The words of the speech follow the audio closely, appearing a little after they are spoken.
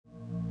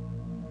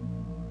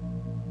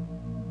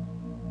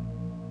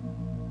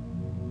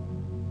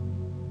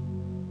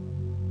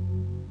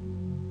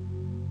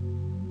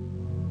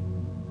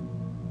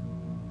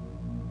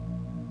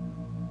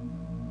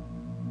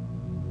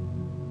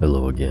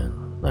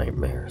again,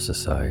 Nightmare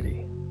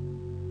Society.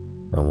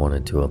 I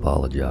wanted to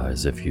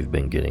apologize if you've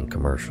been getting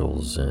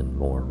commercials in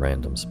more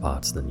random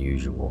spots than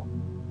usual.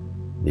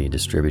 The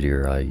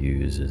distributor I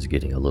use is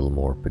getting a little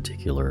more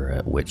particular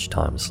at which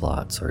time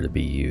slots are to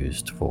be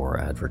used for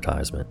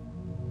advertisement.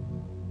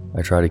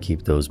 I try to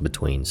keep those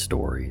between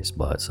stories,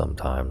 but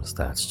sometimes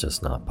that's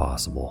just not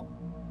possible.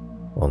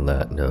 On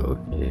that note,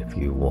 if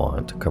you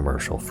want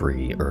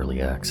commercial-free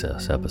early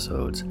access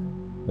episodes,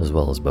 as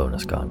well as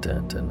bonus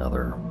content and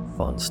other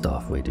fun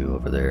stuff we do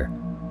over there,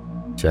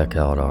 check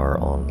out our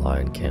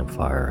online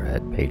campfire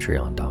at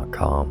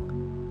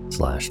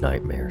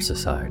patreon.com/Nightmare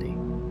Society.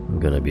 I'm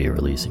going to be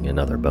releasing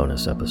another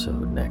bonus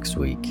episode next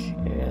week,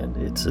 and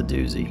it's a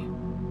doozy.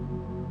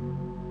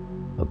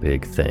 A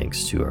big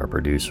thanks to our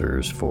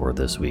producers for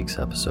this week's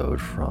episode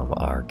from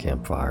our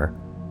campfire: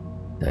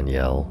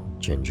 Danielle,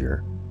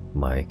 Ginger,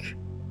 Mike,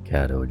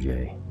 Cat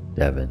OJ,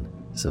 Devin,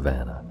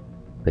 Savannah,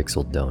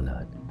 Pixel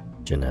Donut,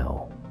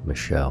 Janelle,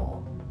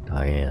 Michelle,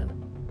 Diane,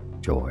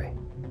 Joy,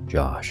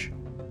 Josh,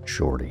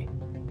 Shorty,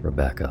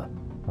 Rebecca,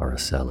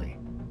 Araceli,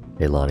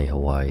 Elani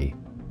Hawaii,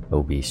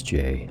 Obese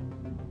J,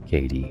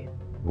 Katie,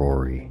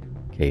 Rory,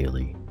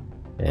 Kaylee,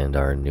 and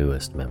our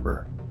newest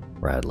member,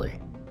 Bradley.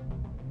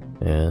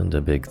 And a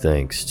big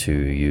thanks to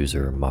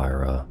user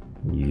Myra,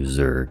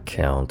 user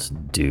Count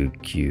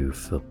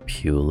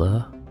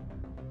Dukufapula,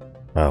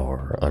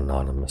 our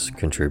anonymous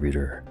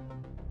contributor,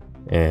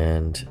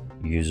 and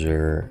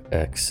user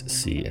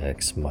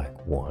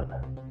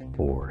XCXMike1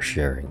 for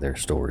sharing their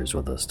stories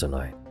with us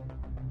tonight.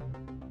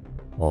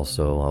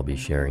 Also, I'll be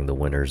sharing the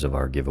winners of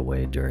our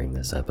giveaway during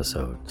this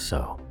episode,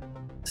 so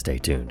stay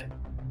tuned.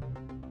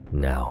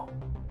 Now,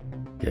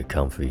 get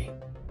comfy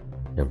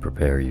and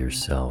prepare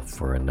yourself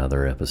for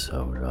another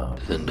episode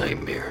of The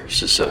Nightmare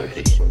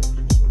Society.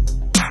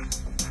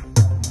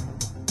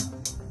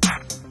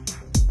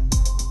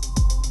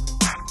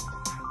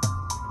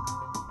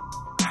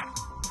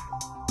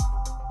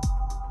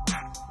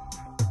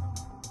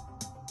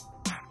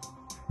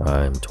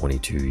 I'm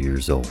 22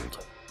 years old,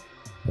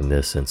 and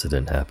this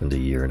incident happened a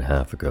year and a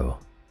half ago.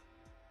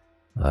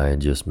 I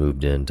had just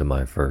moved into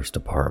my first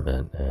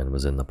apartment and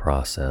was in the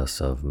process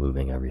of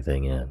moving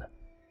everything in.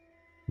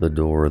 The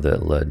door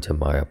that led to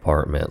my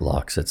apartment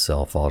locks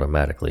itself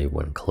automatically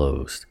when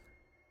closed,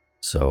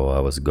 so I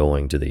was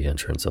going to the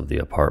entrance of the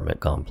apartment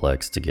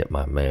complex to get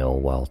my mail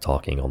while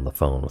talking on the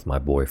phone with my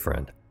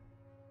boyfriend.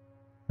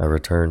 I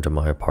returned to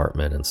my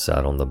apartment and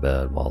sat on the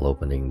bed while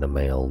opening the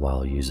mail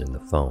while using the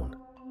phone.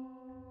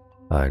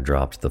 I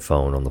dropped the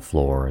phone on the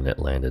floor and it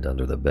landed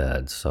under the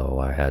bed, so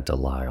I had to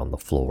lie on the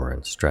floor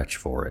and stretch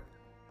for it.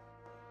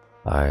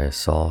 I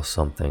saw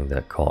something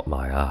that caught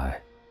my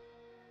eye.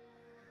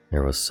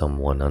 There was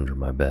someone under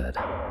my bed.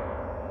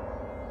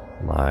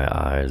 My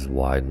eyes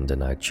widened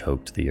and I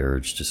choked the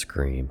urge to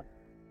scream.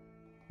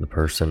 The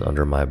person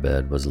under my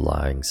bed was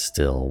lying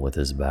still with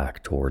his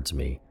back towards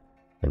me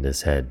and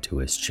his head to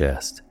his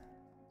chest,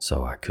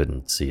 so I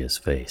couldn't see his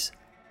face.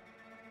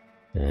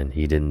 And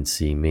he didn't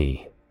see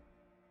me.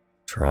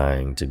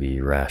 Trying to be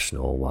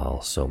rational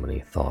while so many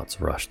thoughts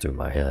rushed through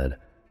my head,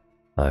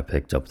 I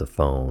picked up the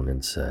phone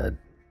and said,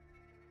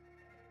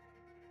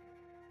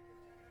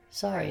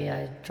 "Sorry,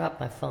 I dropped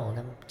my phone.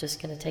 I'm just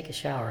gonna take a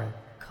shower and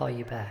call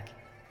you back."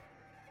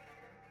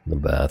 The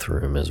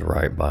bathroom is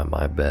right by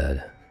my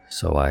bed,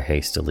 so I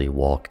hastily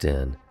walked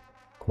in,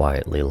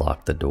 quietly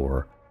locked the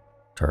door,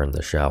 turned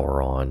the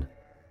shower on,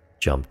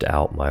 jumped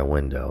out my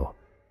window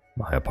 —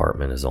 my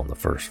apartment is on the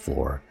first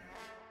floor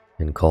 —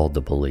 and called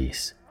the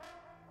police.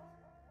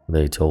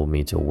 They told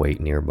me to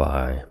wait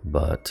nearby,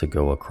 but to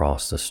go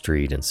across the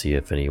street and see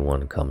if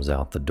anyone comes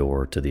out the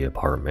door to the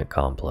apartment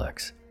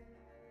complex.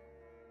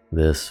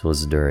 This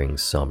was during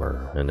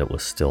summer and it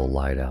was still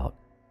light out.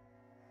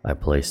 I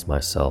placed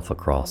myself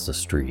across the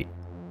street,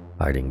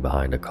 hiding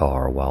behind a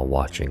car while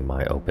watching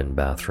my open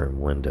bathroom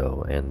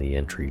window and the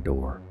entry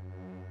door.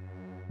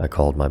 I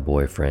called my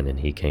boyfriend and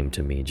he came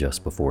to me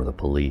just before the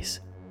police.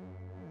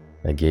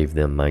 I gave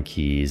them my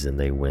keys and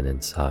they went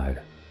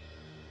inside.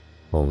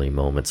 Only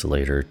moments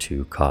later,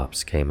 2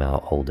 cops came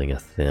out holding a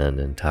thin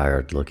and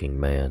tired-looking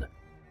man.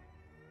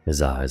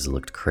 His eyes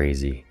looked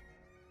crazy,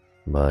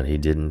 but he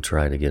didn't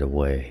try to get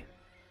away.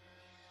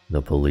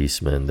 The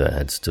policeman that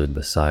had stood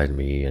beside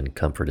me and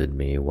comforted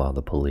me while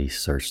the police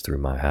searched through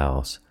my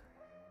house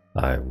 —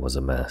 I was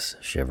a mess,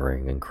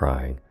 shivering and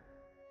crying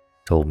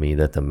 — told me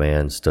that the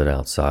man stood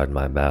outside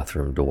my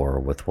bathroom door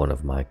with one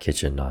of my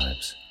kitchen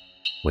knives,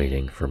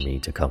 waiting for me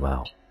to come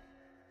out.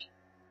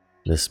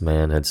 This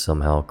man had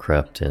somehow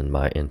crept in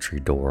my entry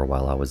door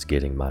while I was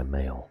getting my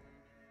mail,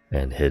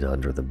 and hid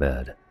under the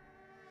bed.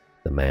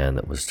 The man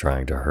that was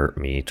trying to hurt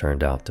me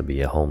turned out to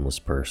be a homeless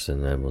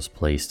person and was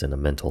placed in a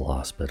mental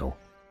hospital.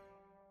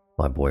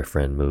 My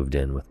boyfriend moved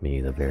in with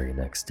me the very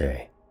next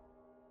day.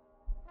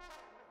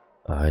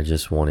 I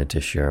just wanted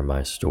to share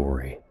my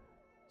story,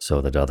 so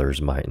that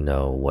others might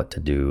know what to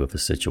do if a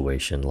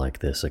situation like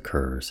this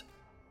occurs.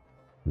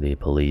 The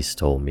police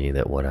told me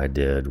that what I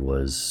did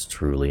was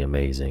truly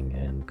amazing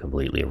and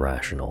completely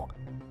rational.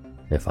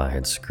 If I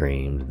had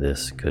screamed,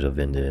 this could have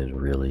ended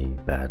really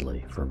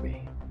badly for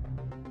me.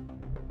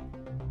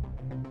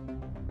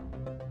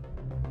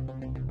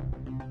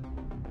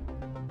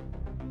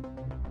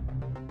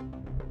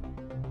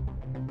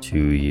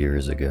 Two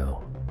years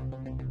ago,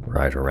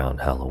 right around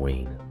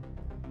Halloween,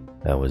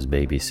 I was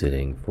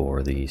babysitting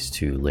for these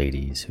two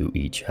ladies who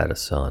each had a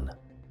son.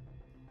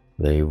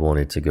 They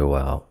wanted to go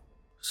out,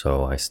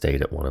 so I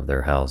stayed at one of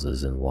their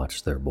houses and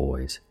watched their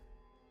boys.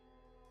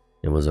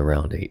 It was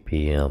around 8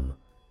 p.m.,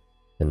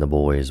 and the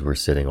boys were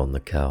sitting on the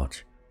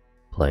couch,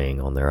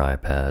 playing on their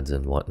iPads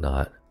and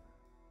whatnot,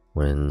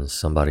 when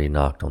somebody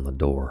knocked on the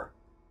door.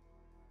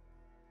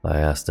 I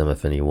asked them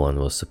if anyone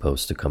was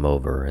supposed to come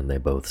over, and they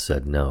both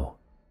said no.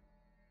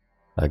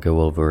 I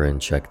go over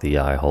and check the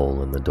eye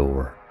hole in the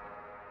door,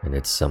 and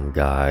it's some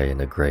guy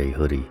in a gray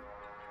hoodie,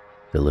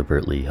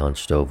 deliberately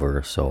hunched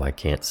over so I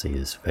can't see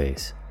his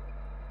face.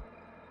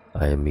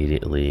 I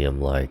immediately am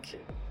like,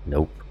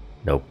 nope,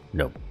 nope,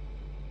 nope.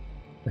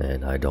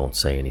 And I don't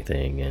say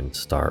anything and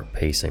start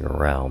pacing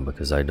around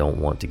because I don't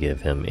want to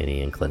give him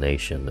any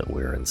inclination that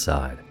we're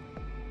inside.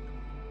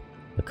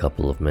 A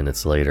couple of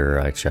minutes later,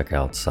 I check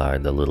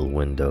outside the little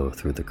window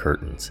through the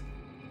curtains,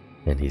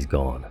 and he's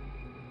gone.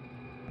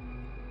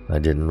 I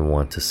didn't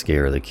want to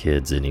scare the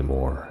kids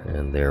anymore,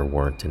 and there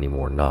weren't any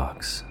more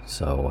knocks,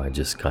 so I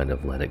just kind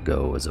of let it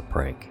go as a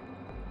prank.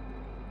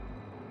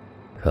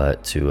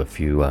 Cut to a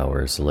few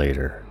hours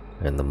later,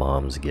 and the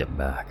moms get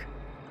back.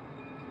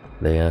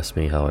 They ask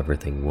me how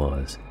everything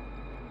was,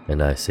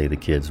 and I say the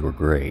kids were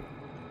great,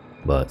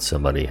 but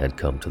somebody had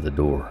come to the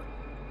door.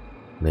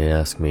 They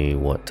ask me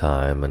what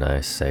time, and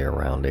I say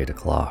around 8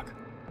 o'clock,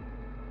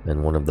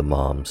 and one of the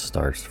moms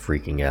starts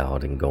freaking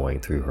out and going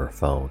through her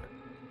phone.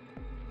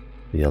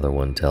 The other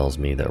one tells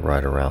me that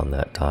right around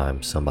that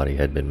time somebody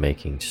had been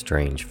making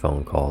strange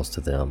phone calls to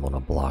them on a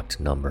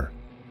blocked number.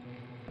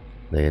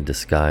 They had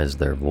disguised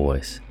their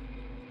voice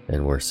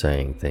and were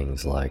saying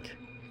things like,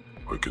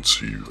 "I can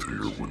see you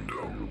through your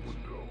window."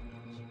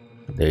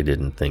 They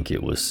didn't think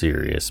it was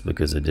serious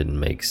because it didn't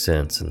make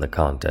sense in the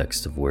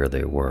context of where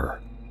they were.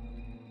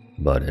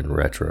 But in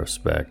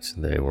retrospect,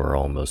 they were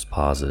almost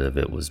positive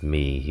it was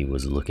me he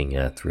was looking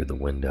at through the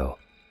window.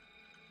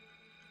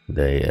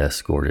 They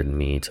escorted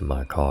me to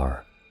my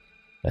car,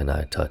 and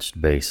I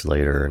touched base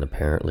later, and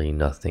apparently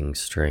nothing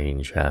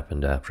strange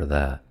happened after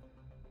that.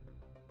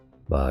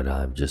 But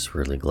I'm just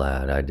really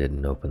glad I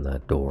didn't open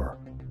that door,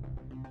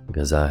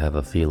 because I have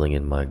a feeling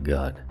in my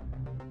gut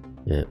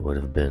it would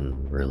have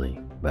been really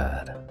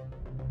bad.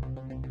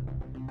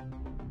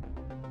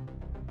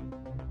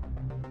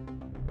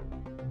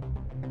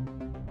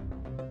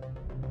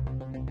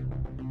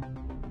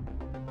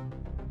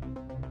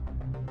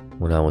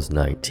 When I was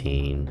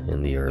 19,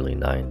 in the early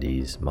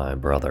 90s, my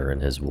brother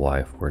and his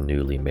wife were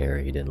newly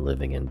married and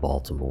living in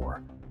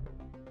Baltimore.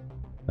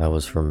 I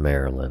was from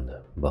Maryland,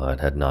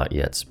 but had not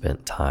yet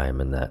spent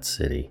time in that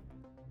city.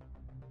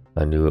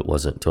 I knew it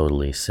wasn't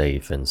totally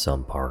safe in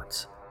some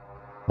parts,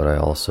 but I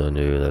also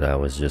knew that I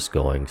was just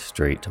going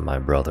straight to my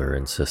brother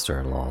and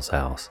sister-in-law's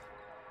house,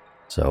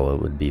 so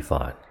it would be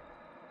fine.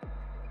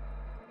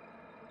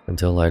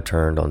 Until I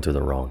turned onto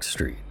the wrong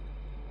street.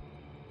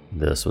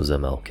 This was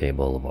MLK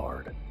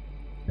Boulevard.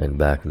 And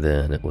back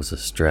then it was a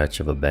stretch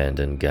of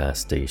abandoned gas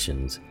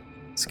stations,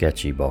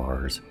 sketchy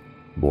bars,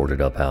 boarded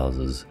up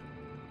houses,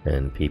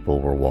 and people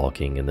were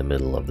walking in the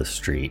middle of the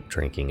street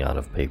drinking out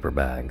of paper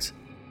bags.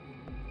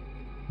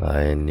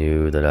 I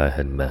knew that I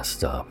had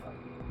messed up,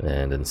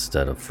 and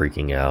instead of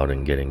freaking out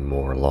and getting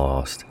more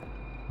lost,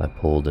 I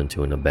pulled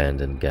into an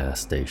abandoned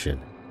gas station.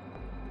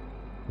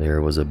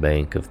 There was a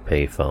bank of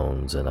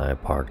payphones, and I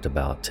parked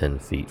about 10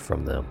 feet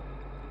from them,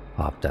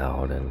 hopped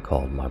out, and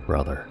called my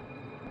brother.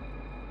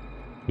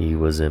 He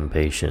was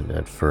impatient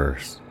at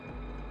first,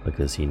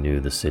 because he knew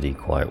the city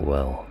quite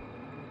well,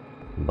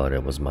 but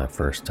it was my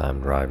first time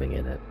driving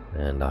in it,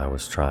 and I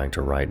was trying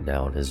to write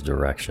down his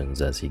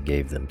directions as he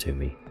gave them to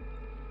me.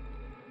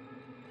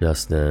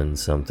 Just then,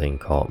 something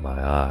caught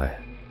my eye,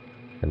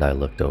 and I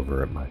looked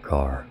over at my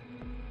car.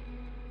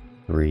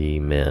 3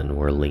 men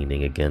were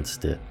leaning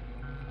against it,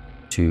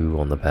 2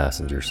 on the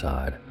passenger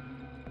side,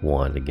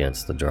 1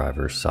 against the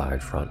driver's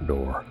side front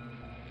door.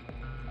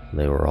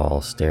 They were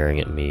all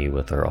staring at me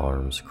with their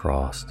arms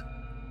crossed.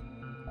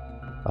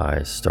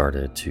 I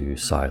started to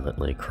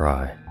silently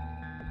cry.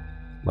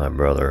 My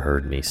brother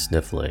heard me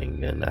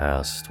sniffling and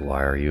asked,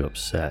 "Why are you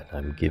upset?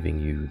 I'm giving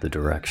you the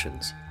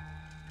directions."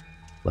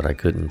 But I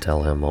couldn't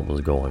tell him what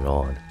was going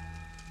on,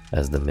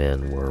 as the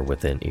men were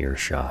within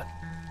earshot.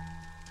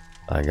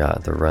 I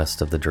got the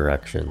rest of the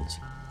directions,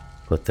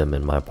 put them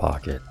in my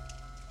pocket,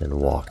 and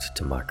walked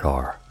to my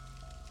car.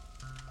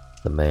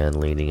 The man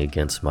leaning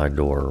against my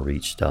door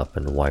reached up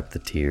and wiped the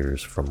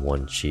tears from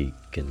one cheek,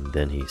 and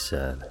then he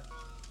said,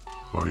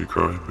 "Why are you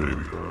crying, baby?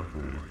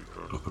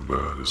 Nothing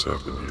bad has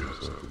happened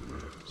yet."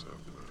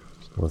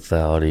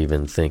 Without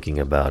even thinking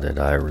about it,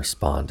 I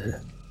responded,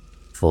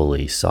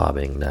 fully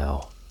sobbing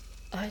now.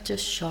 I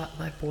just shot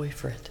my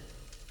boyfriend,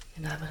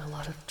 and I'm in a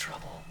lot of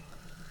trouble.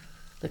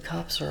 The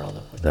cops are on the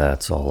way.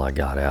 That's all I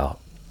got out.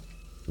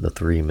 The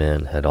three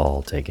men had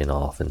all taken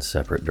off in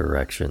separate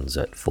directions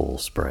at full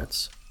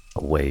sprints,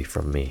 away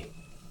from me.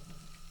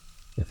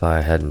 If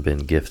I hadn't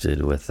been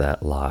gifted with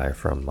that lie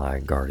from my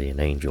guardian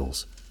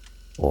angels,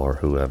 or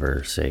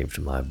whoever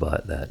saved my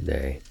butt that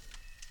day,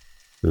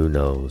 who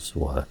knows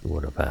what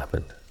would have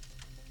happened.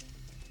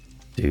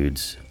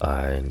 Dudes,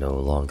 I no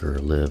longer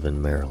live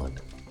in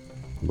Maryland,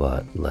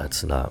 but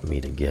let's not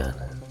meet again.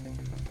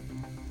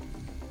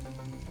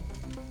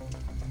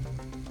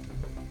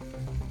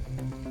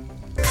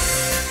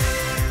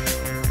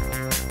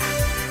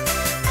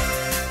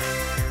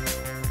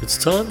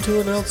 It's time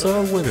to announce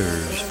our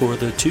winners for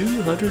the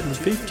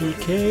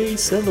 250K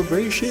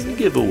celebration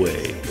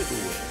giveaway.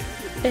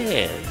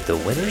 And the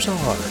winners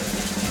are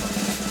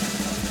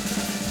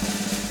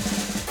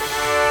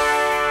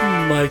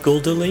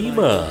Michael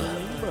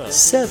DeLima,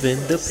 Seven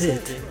the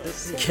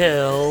Pit,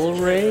 Kel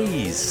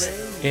Rays,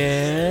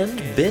 and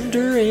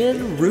Bender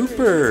and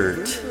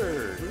Rupert.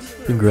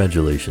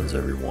 Congratulations,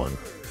 everyone.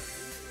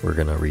 We're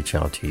going to reach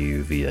out to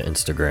you via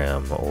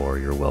Instagram, or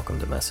you're welcome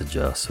to message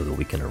us so that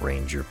we can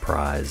arrange your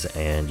prize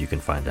and you can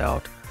find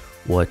out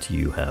what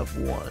you have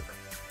won.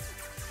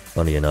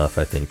 Funny enough,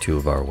 I think two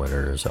of our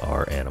winners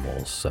are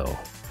animals, so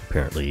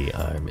apparently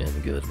I'm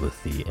in good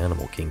with the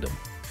animal kingdom.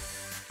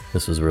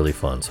 This was really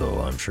fun, so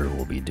I'm sure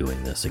we'll be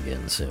doing this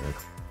again soon.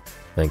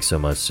 Thanks so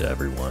much to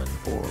everyone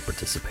for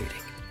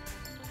participating.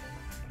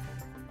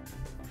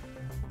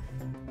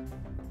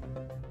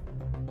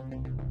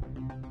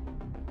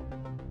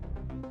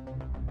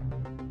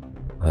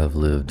 I've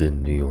lived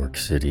in New York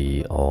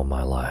City all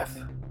my life,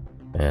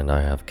 and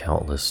I have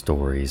countless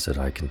stories that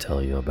I can tell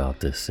you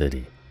about this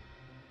city,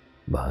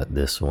 but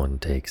this one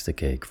takes the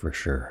cake for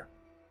sure.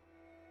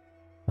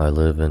 I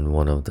live in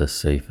one of the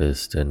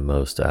safest and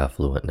most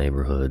affluent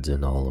neighborhoods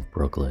in all of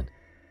Brooklyn,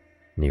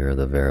 near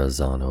the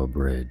Verrazano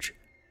Bridge.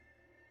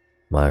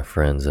 My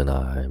friends and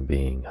I,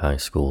 being high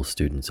school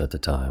students at the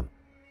time,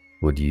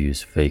 would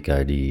use fake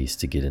IDs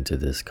to get into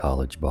this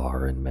college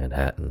bar in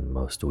Manhattan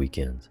most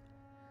weekends.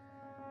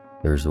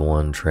 There's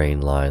one train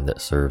line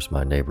that serves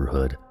my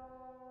neighborhood,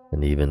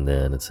 and even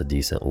then it's a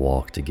decent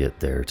walk to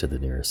get there to the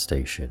nearest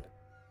station.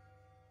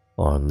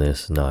 On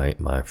this night,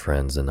 my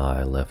friends and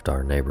I left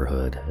our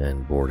neighborhood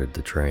and boarded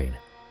the train.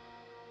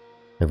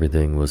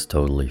 Everything was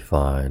totally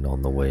fine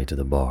on the way to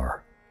the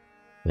bar.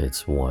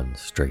 It's one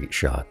straight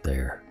shot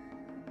there,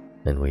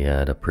 and we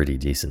had a pretty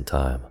decent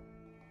time.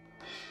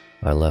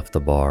 I left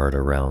the bar at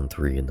around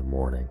 3 in the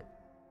morning,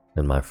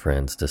 and my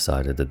friends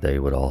decided that they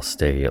would all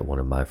stay at one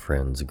of my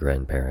friends'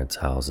 grandparents'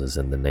 houses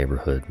in the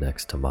neighborhood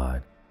next to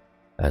mine,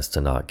 as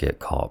to not get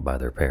caught by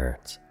their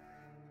parents.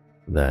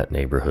 That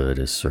neighborhood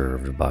is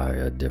served by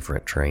a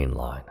different train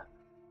line.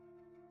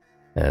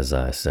 As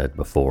I said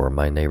before,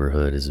 my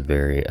neighborhood is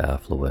very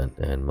affluent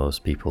and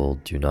most people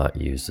do not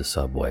use the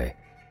subway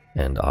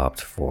and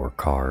opt for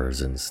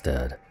cars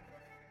instead.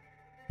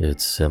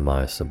 It's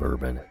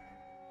semi-suburban.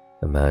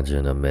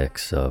 Imagine a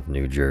mix of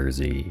New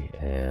Jersey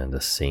and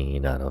a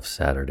scene out of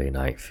Saturday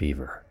Night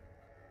Fever.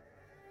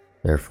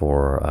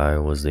 Therefore, I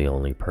was the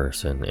only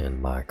person in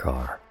my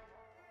car.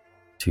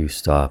 2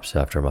 stops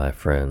after my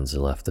friends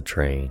left the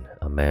train,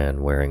 a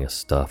man wearing a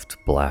stuffed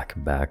black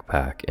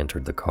backpack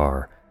entered the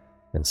car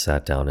and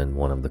sat down in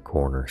one of the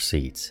corner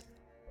seats,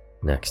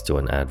 next to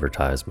an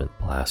advertisement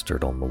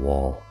plastered on the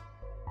wall.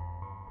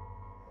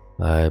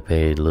 I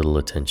paid little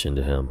attention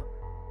to him,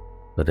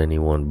 but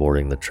anyone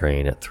boarding the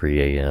train at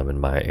 3 a.m. in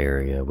my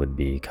area would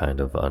be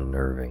kind of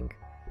unnerving,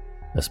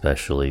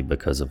 especially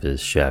because of his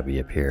shabby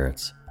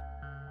appearance.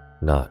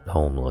 Not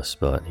homeless,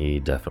 but he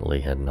definitely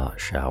had not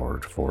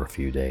showered for a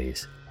few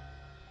days.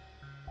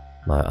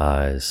 My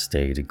eyes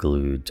stayed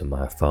glued to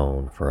my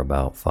phone for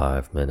about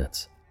 5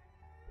 minutes,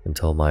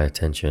 until my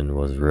attention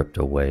was ripped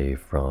away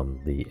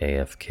from the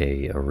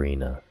AFK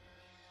arena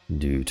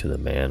due to the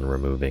man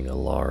removing a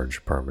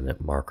large permanent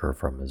marker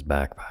from his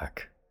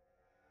backpack.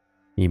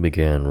 He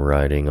began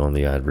writing on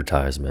the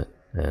advertisement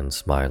and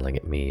smiling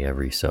at me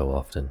every so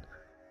often,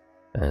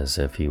 as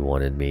if he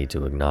wanted me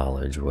to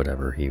acknowledge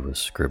whatever he was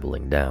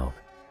scribbling down.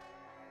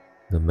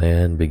 The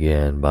man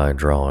began by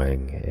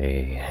drawing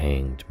a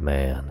hanged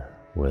man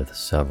with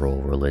several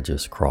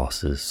religious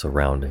crosses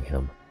surrounding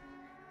him,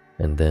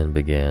 and then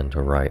began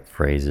to write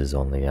phrases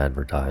on the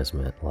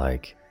advertisement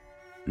like,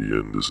 "The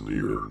end is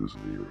near.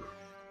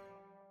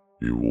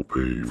 You will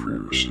pay for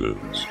your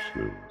sins.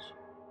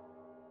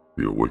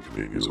 The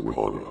awakening is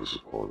upon us,"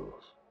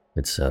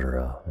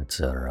 etc.,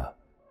 etc.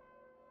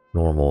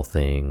 Normal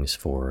things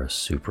for a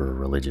super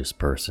religious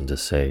person to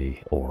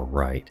say or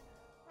write,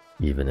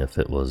 even if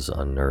it was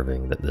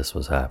unnerving that this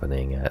was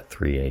happening at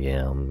 3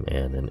 a.m.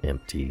 in an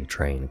empty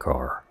train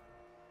car.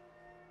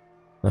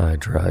 I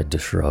tried to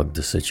shrug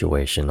the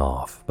situation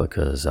off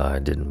because I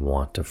didn't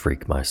want to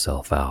freak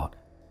myself out,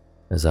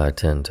 as I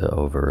tend to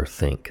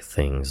overthink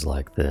things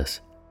like this.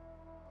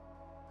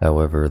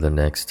 However, the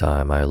next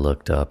time I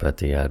looked up at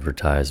the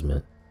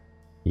advertisement,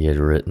 he had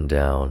written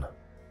down,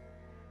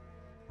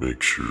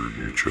 "Make sure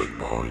you check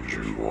behind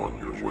you on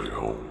your way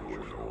home."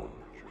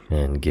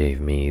 and gave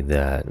me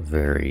that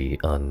very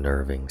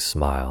unnerving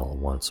smile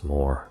once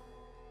more.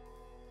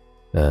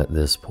 At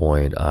this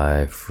point,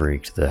 I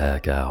freaked the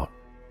heck out.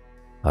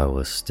 I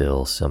was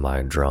still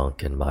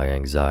semi-drunk and my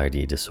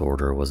anxiety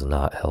disorder was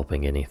not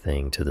helping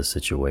anything to the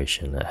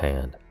situation at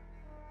hand.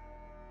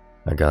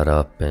 I got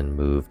up and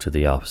moved to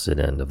the opposite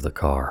end of the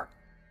car.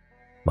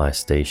 My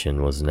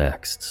station was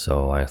next,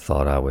 so I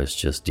thought I was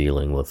just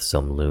dealing with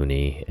some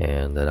loony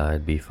and that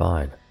I'd be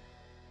fine.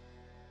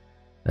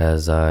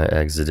 As I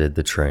exited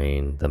the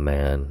train, the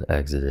man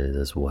exited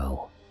as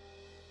well.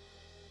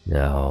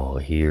 Now,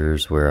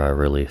 here's where I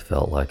really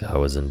felt like I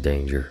was in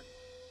danger.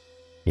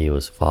 He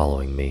was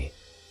following me,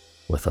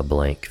 with a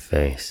blank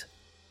face.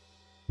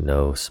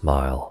 No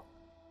smile.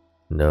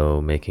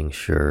 No making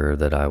sure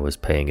that I was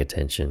paying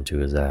attention to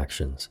his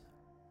actions.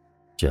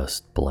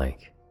 Just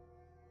blank.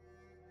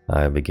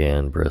 I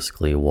began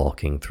briskly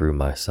walking through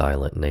my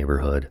silent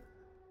neighborhood.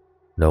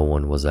 No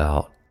one was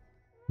out.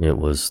 It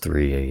was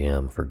 3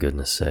 a.m. for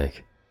goodness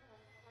sake.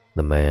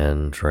 The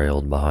man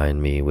trailed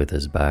behind me with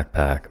his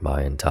backpack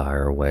my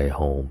entire way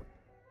home,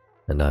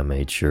 and I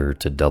made sure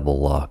to double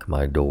lock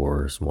my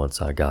doors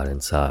once I got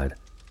inside.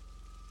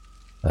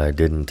 I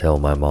didn't tell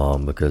my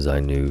mom because I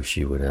knew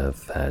she would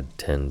have had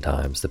 10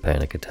 times the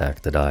panic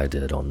attack that I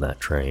did on that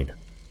train.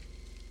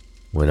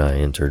 When I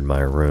entered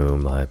my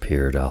room, I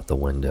peered out the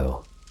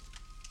window.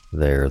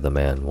 There the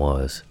man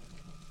was,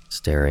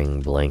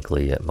 staring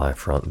blankly at my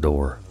front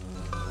door.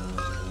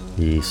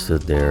 He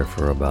stood there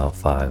for about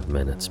 5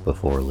 minutes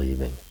before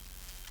leaving,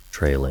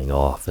 trailing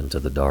off into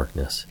the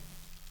darkness.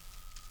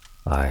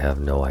 I have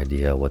no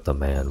idea what the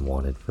man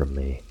wanted from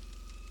me,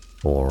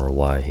 or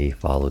why he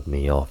followed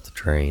me off the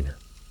train.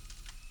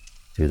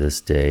 To this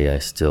day, I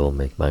still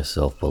make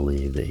myself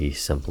believe that he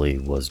simply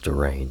was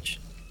deranged,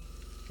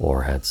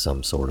 or had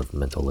some sort of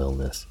mental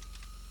illness,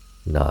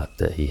 not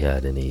that he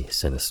had any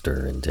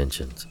sinister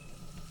intentions.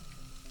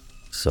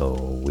 So,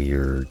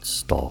 weird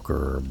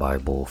stalker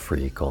Bible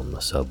freak on the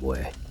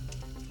subway,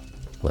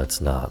 let's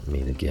not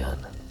meet again.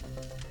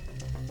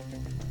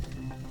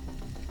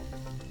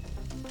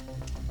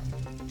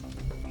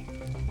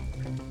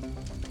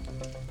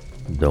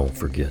 Don't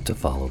forget to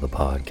follow the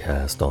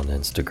podcast on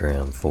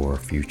Instagram for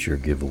future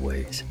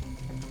giveaways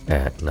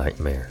at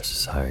Nightmare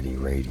Society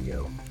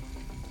Radio.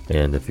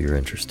 And if you're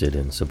interested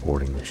in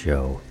supporting the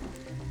show,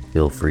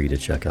 feel free to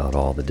check out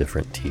all the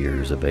different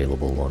tiers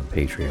available on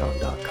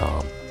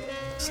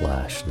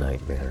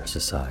patreon.com/Nightmare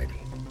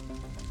Society.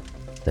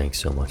 Thanks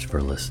so much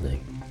for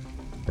listening.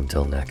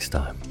 Until next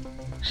time.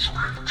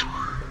 Sweet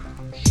dreams.